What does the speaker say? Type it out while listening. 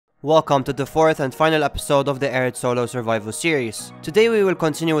Welcome to the fourth and final episode of the Arid solo survival series. Today we will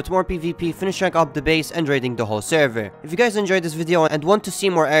continue with more PvP, finishing up the base and raiding the whole server. If you guys enjoyed this video and want to see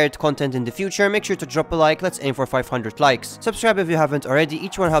more Arid content in the future, make sure to drop a like. Let's aim for 500 likes. Subscribe if you haven't already,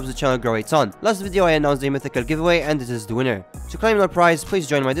 each one helps the channel grow a ton. Last video I announced a mythical giveaway and this is the winner. To claim your prize, please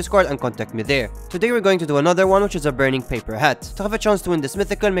join my Discord and contact me there. Today we're going to do another one, which is a burning paper hat. To have a chance to win this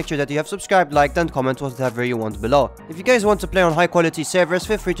mythical, make sure that you have subscribed, liked and comment whatever you want below. If you guys want to play on high quality servers,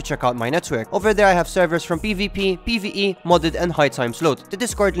 feel free to check out my network. Over there I have servers from PvP, PvE, modded and high times loot. The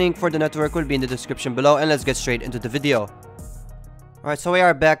Discord link for the network will be in the description below, and let's get straight into the video. Alright, so we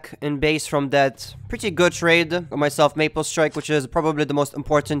are back in base from that pretty good trade. Got myself Maple Strike, which is probably the most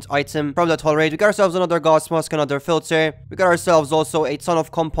important item from that whole raid. We got ourselves another Gas Mask, another Filter. We got ourselves also a ton of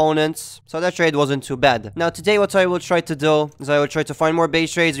components. So that trade wasn't too bad. Now today what I will try to do is I will try to find more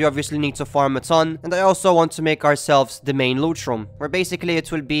base trades. We obviously need to farm a ton. And I also want to make ourselves the main loot room, where basically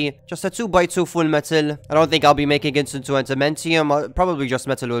it will be just a 2x2 full metal. I don't think I'll be making it into adamantium. Probably just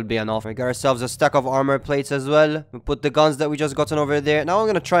metal will be enough. We got ourselves a stack of armor plates as well. We put the guns that we just gotten over there. Now I'm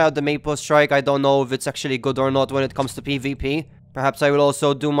gonna try out the Maple Strike. I don't know if it's actually good or not when it comes to PvP. Perhaps I will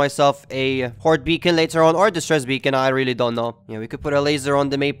also do myself a Horde Beacon later on, or Distress Beacon, I really don't know. Yeah, we could put a laser on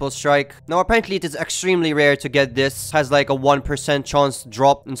the Maple Strike. Now apparently it is extremely rare to get this. Has like a 1% chance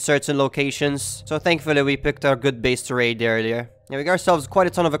drop in certain locations. So thankfully we picked a good base to raid earlier. Yeah, we got ourselves quite a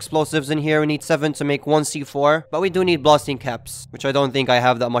ton of explosives in here. We need 7 to make 1 C4. But we do need blasting caps, which I don't think I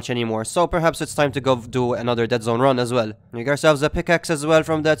have that much anymore. So perhaps it's time to go do another dead zone run as well. We got ourselves a pickaxe as well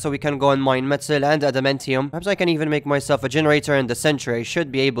from that, so we can go and mine metal and adamantium. Perhaps I can even make myself a generator in the sentry. I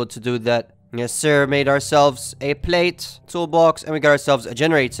should be able to do that. Yes sir, made ourselves a plate, toolbox, and we got ourselves a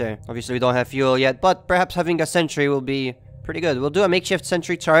generator. Obviously we don't have fuel yet, but perhaps having a sentry will be pretty good. We'll do a makeshift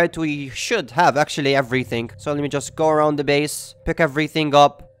sentry turret. We should have actually everything. So let me just go around the base, pick everything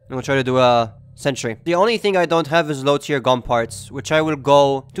up, and we'll try to do a sentry. The only thing I don't have is low tier gun parts, which I will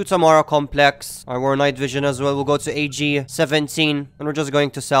go to Tamara Complex. I wore night vision as well. We'll go to AG 17, and we're just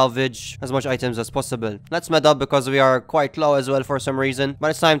going to salvage as much items as possible. Let's med up because we are quite low as well for some reason. But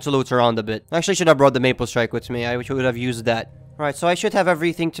it's time to loot around a bit. I actually should have brought the Maple Strike with me. I wish I would have used that. Alright, so I should have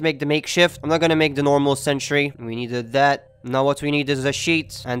everything to make the makeshift. I'm not gonna make the normal sentry. We needed that. Now what we need is a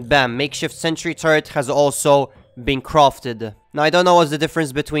sheet. And bam, makeshift sentry turret has also been crafted. Now I don't know what's the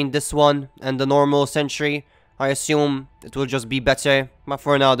difference between this one and the normal sentry. I assume it will just be better. But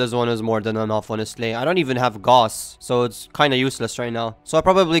for now, this one is more than enough, honestly. I don't even have gas, so it's kind of useless right now. So I'll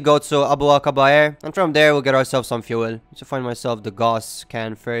probably go to Abu Akabair, and from there we'll get ourselves some fuel. I need to find myself the gas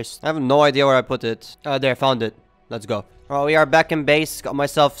can first. I have no idea where I put it. There, found it. Let's go. Alright, we are back in base. Got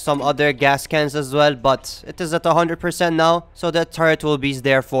myself some other gas cans as well, but it is at 100% now, so that turret will be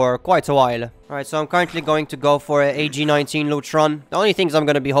there for quite a while. Alright, so I'm currently going to go for a AG19 loot run. The only things I'm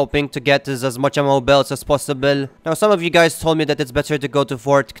going to be hoping to get is as much ammo belts as possible. Now, some of you guys told me that it's better to go to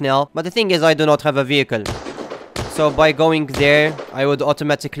Fort Knell, but the thing is I do not have a vehicle. So by going there, I would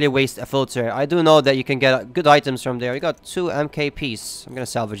automatically waste a filter. I do know that you can get good items from there. We got 2 MKPs. I'm going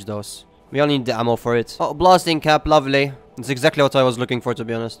to salvage those. We only need the ammo for it. Oh, blasting cap, lovely. It's exactly what I was looking for, to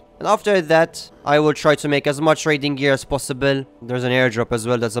be honest. And after that, I will try to make as much raiding gear as possible. There's an airdrop as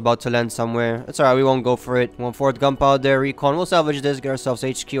well that's about to land somewhere. It's alright, we won't go for it. 1/4 gunpowder, recon. We'll salvage this, get ourselves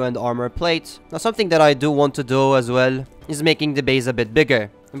HQ and armor plate. Now, something that I do want to do as well is making the base a bit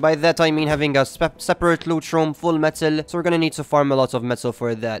bigger. And by that, I mean having a separate loot room, full metal. So we're gonna need to farm a lot of metal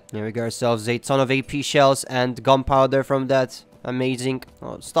for that. Here we got ourselves a ton of AP shells and gunpowder from that. Amazing.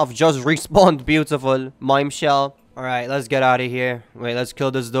 Oh, stuff just respawned. Beautiful. Mime shell. Alright, let's get out of here. Wait, let's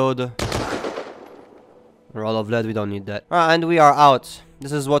kill this dude. Roll of lead, we don't need that. Alright, and we are out.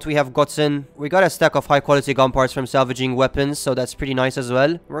 This is what we have gotten. We got a stack of high quality gun parts from salvaging weapons, so that's pretty nice as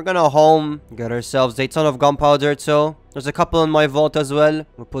well. We're gonna home, get ourselves a ton of gunpowder too. There's a couple in my vault as well.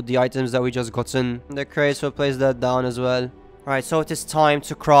 We'll put the items that we just gotten in the crates. We'll place that down as well. Alright, so it is time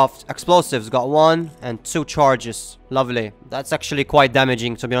to craft explosives. Got 1 and 2 charges. Lovely. That's actually quite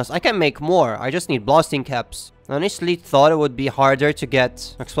damaging, to be honest. I can make more. I just need blasting caps. I honestly thought it would be harder to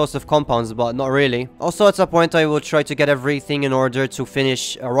get explosive compounds, but not really. Also, at some point, I will try to get everything in order to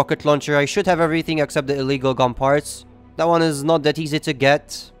finish a rocket launcher. I should have everything except the illegal gun parts. That one is not that easy to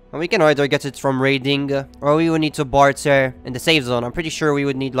get. And we can either get it from raiding, or we would need to barter in the safe zone. I'm pretty sure we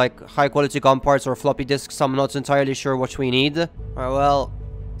would need like high quality gun parts or floppy disks. I'm not entirely sure what we need. Alright, well,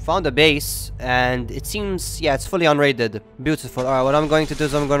 found a base, and it seems, yeah, it's fully unraided. Beautiful. Alright, what I'm going to do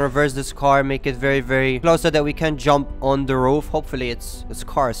is I'm going to reverse this car, make it very, very close so that we can jump on the roof. Hopefully this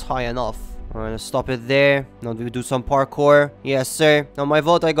car is high enough. Alright, let's stop it there. Now we do some parkour. Yes, sir. Now my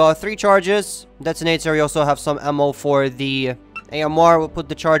vault, I got 3 charges. Detonator, we also have some ammo for the AMR, we'll put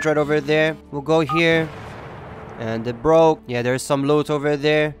the charge right over there. We'll go here. And it broke. Yeah, there's some loot over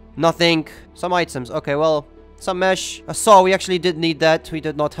there. Nothing. Some items. Okay, well, some mesh. A saw, we actually did need that. We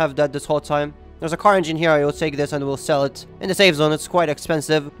did not have that this whole time. There's a car engine here. I will take this and we'll sell it in the safe zone. It's quite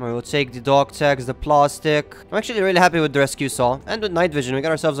expensive. I will take the dog tags, the plastic. I'm actually really happy with the rescue saw. And with night vision, we got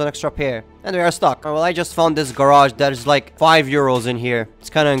ourselves an extra pair. And we are stuck. Well, I just found this garage. There's like 5 euros in here.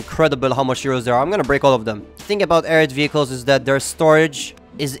 It's kind of incredible how much euros there are. I'm gonna break all of them. The thing about Arid vehicles is that their storage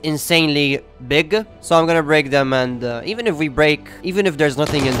is insanely big. So I'm gonna break them, and even if there's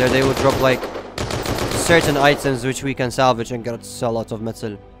nothing in there, they will drop like certain items which we can salvage and get a lot of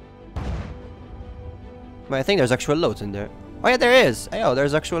metal. But I think there's actual loot in there. Oh yeah, there is. Oh,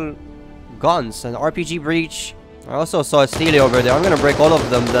 there's actual guns and RPG breach. I also saw a steely over there. I'm gonna break all of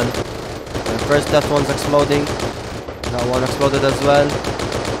them then. And first that one's exploding. That one exploded as well.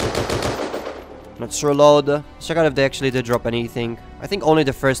 Let's reload. Let's check out if they actually did drop anything. I think only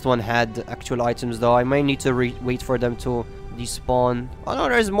the first one had actual items though. I might need to wait for them to despawn. Oh no,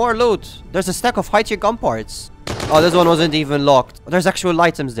 there's more loot. There's a stack of high-tier gun parts. Oh, this one wasn't even locked. There's actual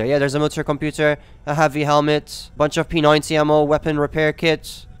items there. Yeah, there's a military computer, a heavy helmet, bunch of P90 ammo, weapon repair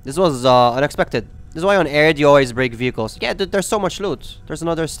kit. This was unexpected. This is why on Arid you always break vehicles. Yeah, there's so much loot. There's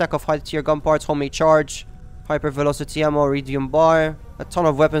another stack of high-tier gun parts, homemade charge, hyper velocity ammo, radium bar, a ton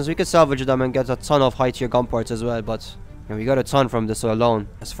of weapons. We could salvage them and get a ton of high-tier gun parts as well, but yeah, we got a ton from this alone.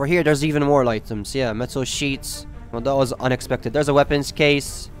 As for here, there's even more items. Yeah, metal sheets. Well, that was unexpected. There's a weapons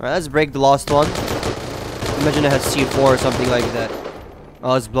case. Alright, let's break the last one. Imagine it had C4 or something like that.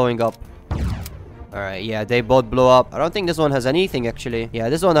 Oh, it's blowing up. Alright, yeah, they both blow up. I don't think this one has anything, actually. Yeah,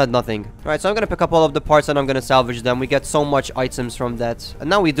 this one had nothing. Alright, so I'm gonna pick up all of the parts and I'm gonna salvage them. We get so much items from that. And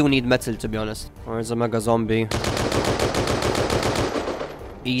now we do need metal, to be honest. Where's a mega zombie?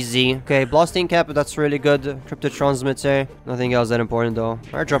 Easy. Okay, blasting cap, that's really good. Crypto transmitter. Nothing else that important, though.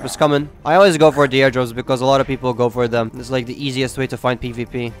 Airdrop is coming. I always go for the airdrops because a lot of people go for them. It's like the easiest way to find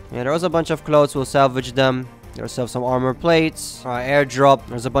PvP. Yeah, there was a bunch of clothes. We'll salvage them. There's some armor plates. Alright, airdrop.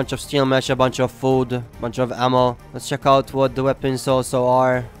 There's a bunch of steel mesh, a bunch of food, a bunch of ammo. Let's check out what the weapons also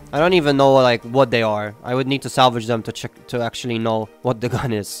are. I don't even know like what they are. I would need to salvage them to actually know what the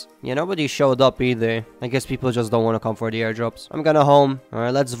gun is. Yeah, nobody showed up either. I guess people just don't want to come for the airdrops. I'm gonna home.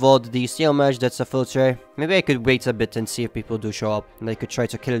 Alright, let's vote the steel mesh. That's a filter. Maybe I could wait a bit and see if people do show up. And I could try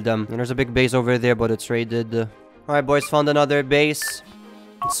to kill them. And there's a big base over there, but it's raided. Alright, boys, found another base.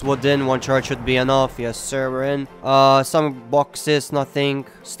 It's wooden. One charge should be enough. Yes, sir, we're in. Some boxes, nothing.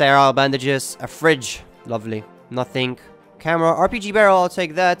 Sterile bandages. A fridge. Lovely. Nothing. Camera. RPG barrel, I'll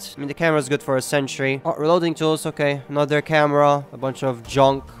take that. I mean, the camera's good for a century. Oh, reloading tools. Okay. Another camera. A bunch of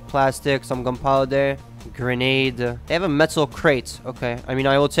junk. Plastic. Some gunpowder. Grenade. They have a metal crate. Okay. I mean,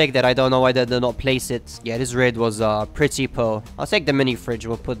 I will take that. I don't know why they did not place it. Yeah, this raid was pretty poor. I'll take the mini fridge.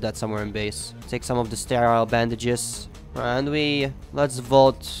 We'll put that somewhere in base. Take some of the sterile bandages. And let's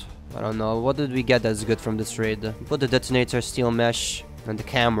vote. I don't know. What did we get that's good from this raid? Put the detonator, steel mesh, and the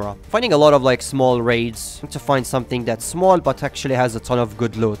camera. Finding a lot of like small raids to find something that's small but actually has a ton of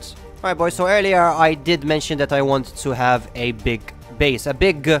good loot. Alright, boys, so earlier I did mention that I want to have a big base, a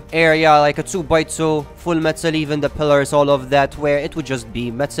big area, like a 2x2, full metal, even the pillars, all of that, where it would just be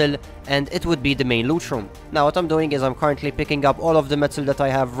metal and it would be the main loot room. Now what I'm doing is I'm currently picking up all of the metal that I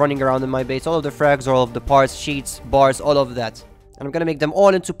have running around in my base, all of the frags, all of the parts, sheets, bars, all of that. And I'm gonna make them all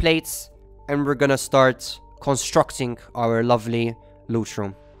into plates and we're gonna start constructing our lovely loot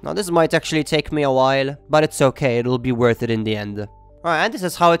room. Now this might actually take me a while, but it's okay, it'll be worth it in the end. Alright, and this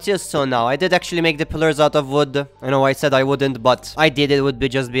is how it is so now. I did actually make the pillars out of wood. I know I said I wouldn't, but I did. It would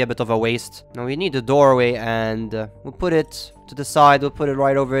just be a bit of a waste. Now we need a doorway and we'll put it to the side. We'll put it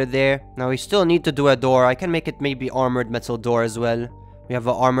right over there. Now we still need to do a door. I can make it maybe armored metal door as well. We have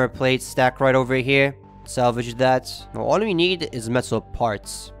an armor plate stack right over here. Salvage that. Now all we need is metal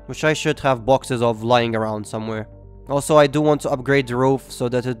parts, which I should have boxes of lying around somewhere. Also, I do want to upgrade the roof so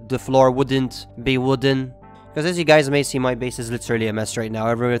that the floor wouldn't be wooden. Because as you guys may see, my base is literally a mess right now.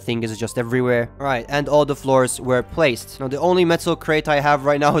 Everything is just everywhere. Right, and all the floors were placed. Now, the only metal crate I have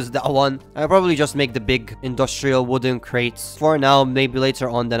right now is that one. I'll probably just make the big industrial wooden crates. For now, maybe later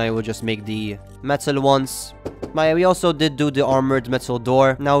on, then I will just make the metal ones. But we also did do the armored metal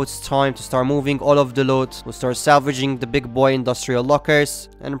door. Now it's time to start moving all of the loot. We'll start salvaging the big boy industrial lockers.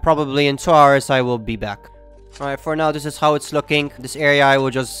 And probably in 2 hours, I will be back. Alright, for now, this is how it's looking. This area, I will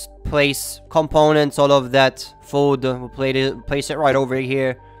just place components, all of that. Food, we'll place it right over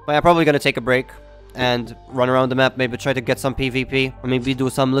here. But I'm probably gonna take a break and run around the map, maybe try to get some PvP. Or maybe do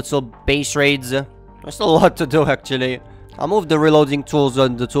some little base raids. There's still a lot to do, actually. I'll move the reloading tools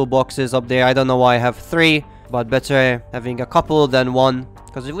and the toolboxes up there. I don't know why I have 3. But better having a couple than one.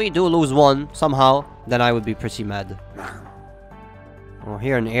 Because if we do lose one, somehow, then I would be pretty mad. Oh,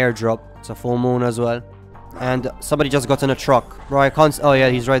 here an airdrop. It's a full moon as well. And somebody just got in a truck. Bro, I can't... Oh, yeah,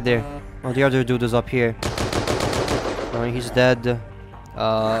 he's right there. Oh, the other dude is up here. Oh, he's dead.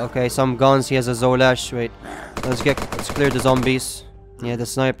 Okay, some guns. He has a Zolash. Wait. Let's clear the zombies. Yeah, the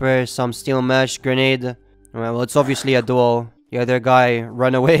sniper. Some steel mesh. Grenade. Alright, well, it's obviously a duo. The other guy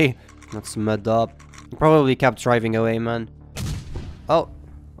ran away. That's messed up. He probably kept driving away, man. Oh.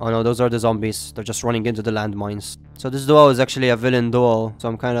 Oh no, those are the zombies. They're just running into the landmines. So this duo is actually a villain duo. So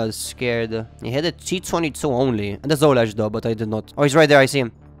I'm kind of scared. He hit a T-22 only. And the Zolash though, but I did not. Oh, he's right there. I see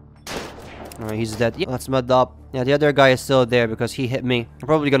him. Alright, he's dead. Yeah, that's messed up. Yeah, the other guy is still there because he hit me. I'm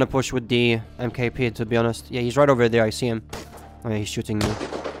probably gonna push with the MKP, to be honest. Yeah, he's right over there. I see him. Oh yeah, he's shooting me.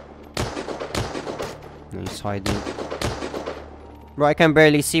 He's hiding. Bro, I can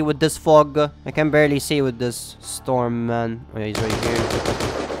barely see with this fog. I can barely see with this storm, man. Oh yeah, he's right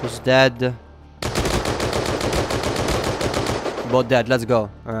here. He's dead. Both dead. Let's go.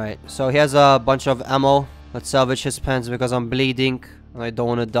 Alright, so he has a bunch of ammo. Let's salvage his pants because I'm bleeding. And I don't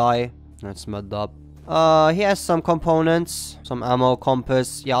want to die. That's messed up. He has some components. Some ammo,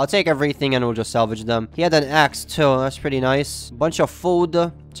 compass. Yeah, I'll take everything and we'll just salvage them. He had an axe too. That's pretty nice. Bunch of food.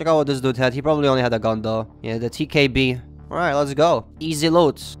 Check out what this dude had. He probably only had a gun though. Yeah, the TKB. Alright, let's go. Easy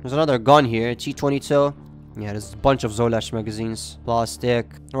loot. There's another gun here. T22. Yeah, there's a bunch of Zolash magazines. Plastic.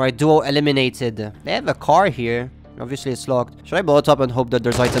 Alright, duo eliminated. They have a car here. Obviously, it's locked. Should I blow it up and hope that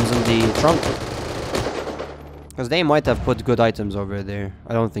there's items in the trunk? Because they might have put good items over there.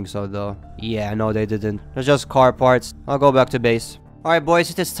 I don't think so, though. Yeah, no, they didn't. There's just car parts. I'll go back to base. Alright, boys,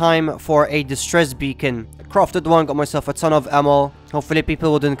 it is time for a distress beacon. I crafted one, got myself a ton of ammo. Hopefully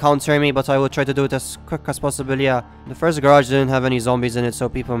people wouldn't counter me, but I will try to do it as quick as possible. Yeah, the first garage didn't have any zombies in it, so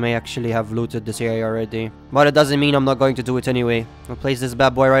people may actually have looted this area already. But it doesn't mean I'm not going to do it anyway. I'll place this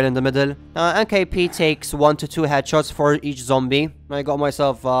bad boy right in the middle. NKP takes 1 to 2 headshots for each zombie. I got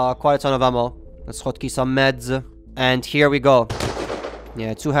myself quite a ton of ammo. Let's hotkey some meds. And here we go.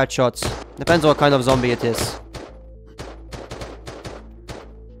 Yeah, 2 headshots. Depends what kind of zombie it is.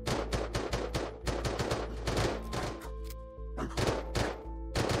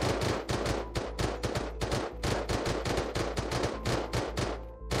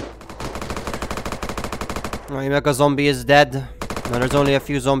 Alright, Mecha Zombie is dead. Now there's only a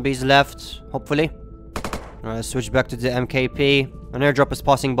few zombies left, hopefully. Alright, switch back to the MKP. An airdrop is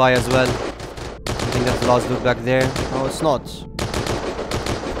passing by as well. I think that's the last dude back there. No, it's not.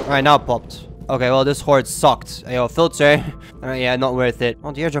 Alright, now it popped. Okay, well, this horde sucked. Yo, filter. Alright, yeah, not worth it.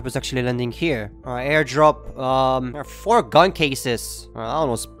 Oh, the airdrop is actually landing here. Alright, airdrop. There are 4 gun cases. Alright, that one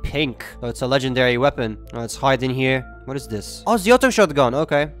was pink. So it's a legendary weapon. Let's hide in here. What is this? Oh, it's the auto shotgun.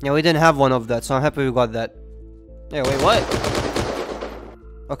 Okay. Yeah, we didn't have one of that, so I'm happy we got that. Hey, wait, what?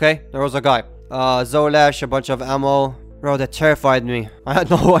 Okay, there was a guy. Zolash, a bunch of ammo. Bro, that terrified me. I had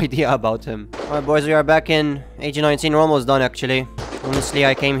no idea about him. Alright, boys, we are back in Age 19. We're almost done, actually. Honestly,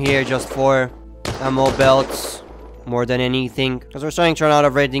 I came here just for ammo belts more than anything. Because we're starting to run out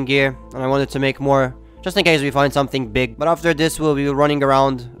of raiding gear. And I wanted to make more, just in case we find something big. But after this, we'll be running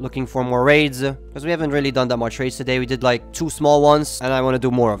around looking for more raids. Because we haven't really done that much raids today. We did like 2 small ones. And I want to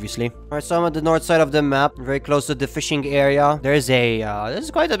do more, obviously. Alright, so I'm at the north side of the map. Very close to the fishing area. There's a... this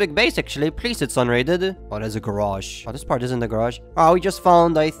is quite a big base, actually. Please, it's unraided. Oh, there's a garage. Oh, this part isn't the garage. Oh, we just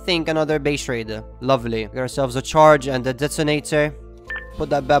found, I think, another base raid. Lovely. We got ourselves a charge and a detonator. Put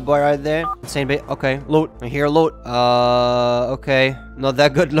that bad boy right there. Insane bait. Okay, loot. I hear loot. Okay. Not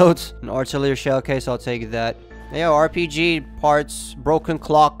that good loot. An artillery shell case, I'll take that. Yeah, RPG parts, broken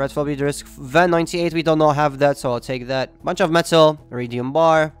clock, red phobia risk, Van 98, we do not have that, so I'll take that. Bunch of metal, iridium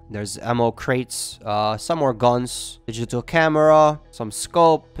bar, there's ammo crates, some more guns, digital camera, some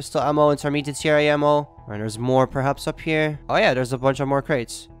scope, pistol ammo, intermediate ammo. And there's more perhaps up here. Oh yeah, there's a bunch of more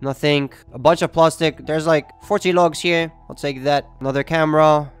crates. Nothing. A bunch of plastic. There's like 40 logs here. I'll take that. Another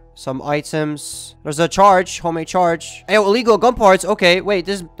camera. Some items. There's a charge. Homemade charge. Hey, illegal gun parts. Okay, wait.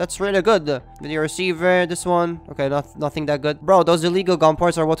 That's really good. Video receiver. This one. Okay, nothing that good. Bro, those illegal gun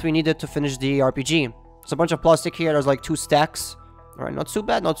parts are what we needed to finish the RPG. There's a bunch of plastic here. There's like 2 stacks. Alright, not too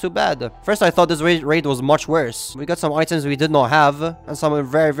bad, not too bad. First, I thought this raid was much worse. We got some items we did not have. And some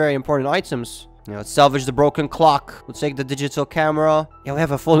very, very important items. Yeah, let's salvage the broken clock. We'll take the digital camera. Yeah, we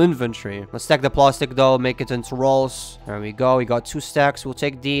have a full inventory. Let's stack the plastic though, make it into rolls. There we go. We got 2 stacks. We'll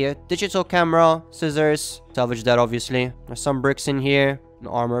take the digital camera, scissors. Salvage that, obviously. There's some bricks in here. An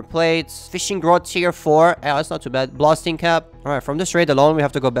armor plate. Fishing rod tier 4. Yeah, that's not too bad. Blasting cap. Alright, from this raid alone, we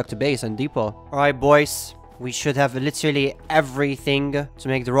have to go back to base and depot. Alright, boys. We should have literally everything to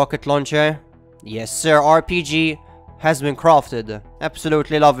make the rocket launcher. Yes, sir. RPG has been crafted.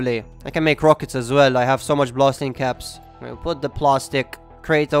 Absolutely lovely. I can make rockets as well. I have so much blasting caps. We'll put the plastic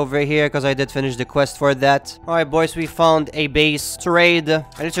crate over here because I did finish the quest for that. Alright, boys, we found a base to raid. I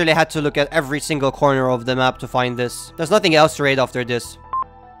literally had to look at every single corner of the map to find this. There's nothing else to raid after this.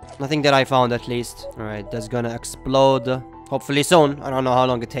 Nothing that I found, at least. Alright, that's gonna explode. Hopefully soon. I don't know how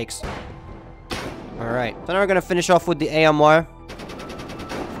long it takes. Alright, so now we're gonna finish off with the AMR.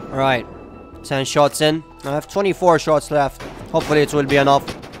 Alright, 10 shots in. I have 24 shots left. Hopefully it will be enough.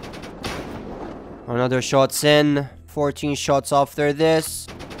 Another shots in. 14 shots after this.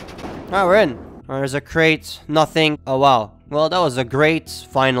 Ah, we're in. There's a crate. Nothing. Oh, wow. Well, that was a great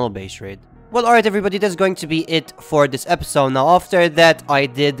final base raid. Well, alright everybody, that's going to be it for this episode. Now, after that, I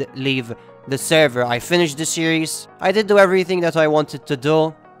did leave the server. I finished the series. I did do everything that I wanted to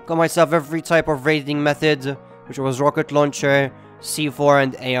do. Got myself every type of raiding method, which was rocket launcher, C4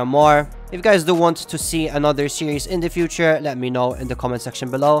 and AMR. If you guys do want to see another series in the future, let me know in the comment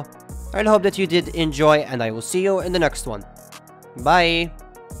section below. I hope that you did enjoy, and I will see you in the next one. Bye!